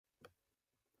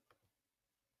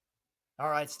All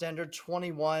right, Standard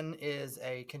 21 is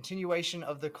a continuation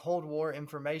of the Cold War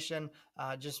information,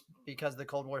 just because the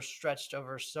Cold War stretched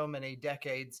over so many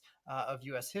decades of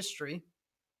U.S. history.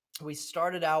 We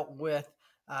started out with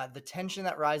the tension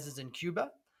that rises in Cuba,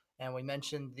 and we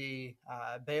mentioned the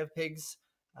Bay of Pigs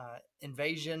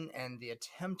invasion and the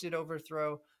attempted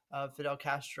overthrow of Fidel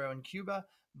Castro in Cuba,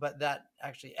 but that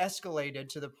actually escalated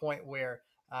to the point where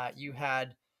you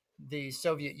had the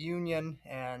Soviet Union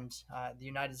and the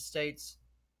United States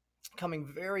coming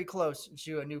very close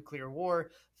to a nuclear war.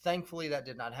 Thankfully, that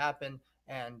did not happen,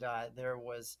 and there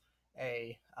was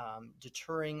a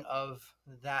deterring of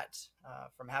that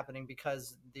from happening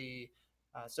because the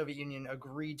Soviet Union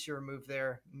agreed to remove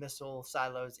their missile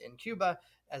silos in Cuba,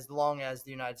 as long as the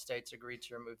United States agreed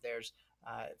to remove theirs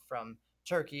from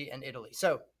Turkey and Italy.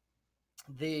 So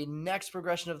the next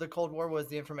progression of the Cold War was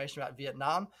the information about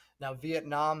Vietnam. Now,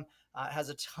 Vietnam has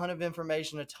a ton of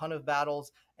information, a ton of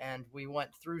battles, and we went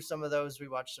through some of those. We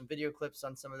watched some video clips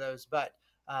on some of those, but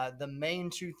the main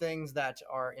two things that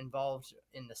are involved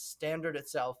in the standard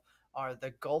itself are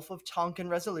the Gulf of Tonkin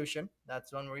Resolution.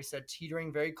 That's one where he said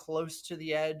teetering very close to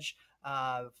the edge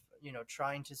of,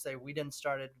 trying to say we didn't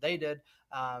start it, they did,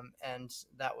 and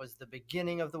that was the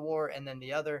beginning of the war. And then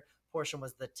the other portion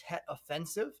was the Tet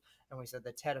Offensive, and we said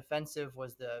the Tet Offensive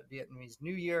was the Vietnamese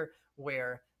New Year,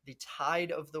 where the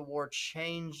tide of the war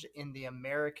changed in the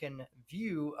American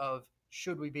view of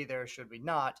should we be there, should we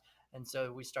not? And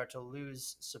so we start to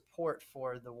lose support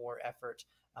for the war effort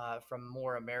from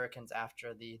more Americans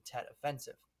after the Tet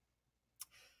Offensive.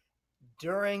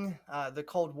 During the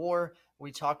Cold War,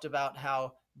 we talked about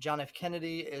how John F.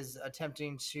 Kennedy is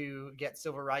attempting to get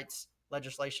civil rights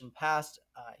legislation passed.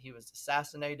 He was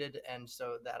assassinated, and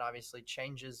so that obviously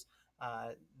changes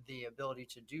the ability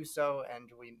to do so.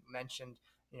 And we mentioned,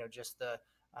 just the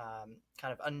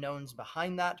kind of unknowns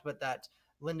behind that, but that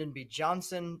Lyndon B.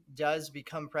 Johnson does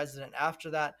become president after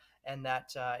that, and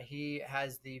that he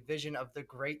has the vision of the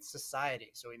Great Society.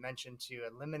 So we mentioned to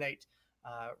eliminate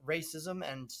racism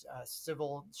and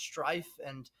civil strife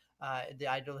and the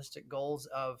idealistic goals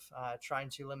of trying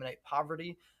to eliminate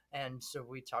poverty. And so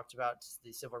we talked about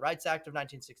the Civil Rights Act of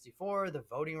 1964, the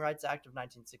Voting Rights Act of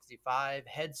 1965,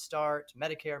 Head Start,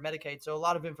 Medicare, Medicaid. So a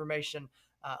lot of information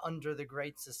under the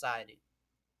Great Society.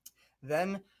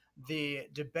 Then the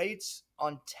debates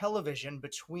on television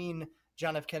between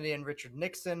John F. Kennedy and Richard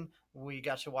Nixon. We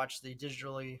got to watch the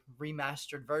digitally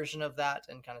remastered version of that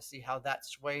and kind of see how that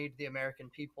swayed the American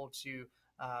people to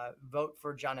vote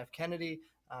for John F. Kennedy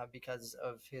because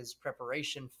of his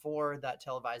preparation for that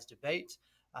televised debate.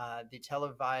 The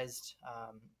televised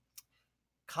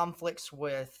conflicts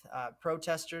with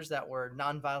protesters that were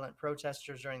nonviolent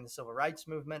protesters during the Civil Rights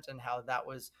Movement, and how that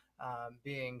was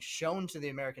being shown to the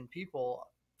American people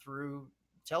through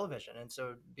television. And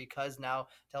so because now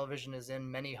television is in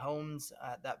many homes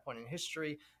at that point in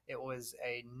history, it was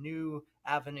a new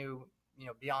avenue,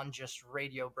 beyond just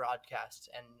radio broadcasts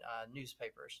and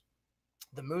newspapers.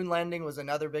 The moon landing was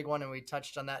another big one, and we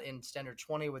touched on that in Standard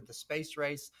 20 with the space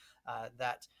race,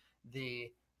 that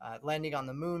the landing on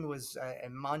the moon was a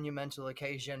monumental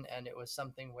occasion, and it was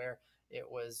something where it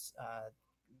was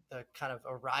the kind of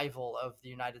arrival of the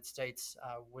United States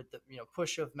with the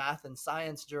push of math and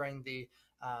science during the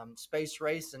space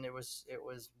race, and it was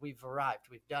we've arrived,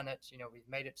 we've done it, we've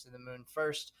made it to the moon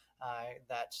first.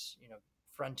 That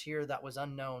frontier that was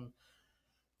unknown.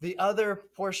 The other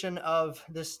portion of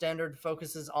this standard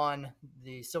focuses on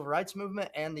the Civil Rights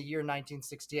Movement and the year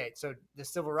 1968. So the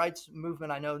Civil Rights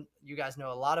Movement, I know you guys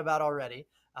know a lot about already.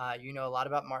 You know a lot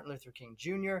about Martin Luther King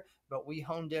Jr., but we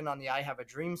honed in on the I Have a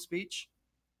Dream speech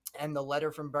and the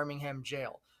letter from Birmingham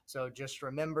jail. So just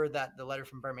remember that the letter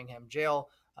from Birmingham jail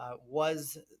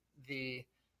was the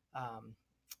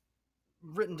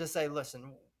written to say,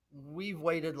 listen, we've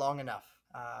waited long enough.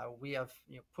 We have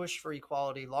pushed for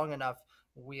equality long enough.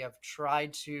 We have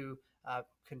tried to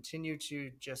continue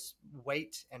to just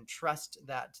wait and trust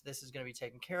that this is going to be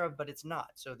taken care of, but it's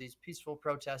not. So these peaceful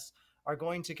protests are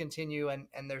going to continue, and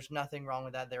there's nothing wrong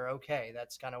with that. They're okay.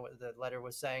 That's kind of what the letter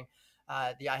was saying.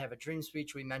 The I Have a Dream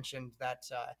speech, we mentioned that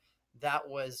that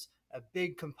was a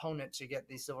big component to get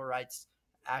the Civil Rights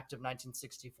Act of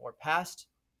 1964 passed.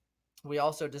 We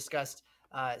also discussed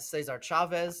Cesar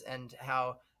Chavez and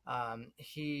how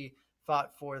he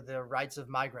fought for the rights of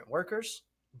migrant workers.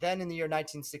 Then in the year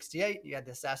 1968, you had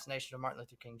the assassination of Martin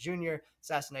Luther King Jr.,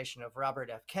 assassination of Robert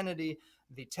F. Kennedy,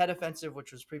 the Tet Offensive,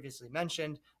 which was previously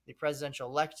mentioned, the presidential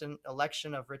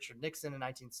election of Richard Nixon in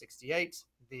 1968,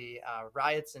 the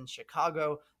riots in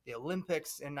Chicago, the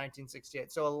Olympics in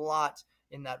 1968. So a lot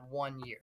in that one year.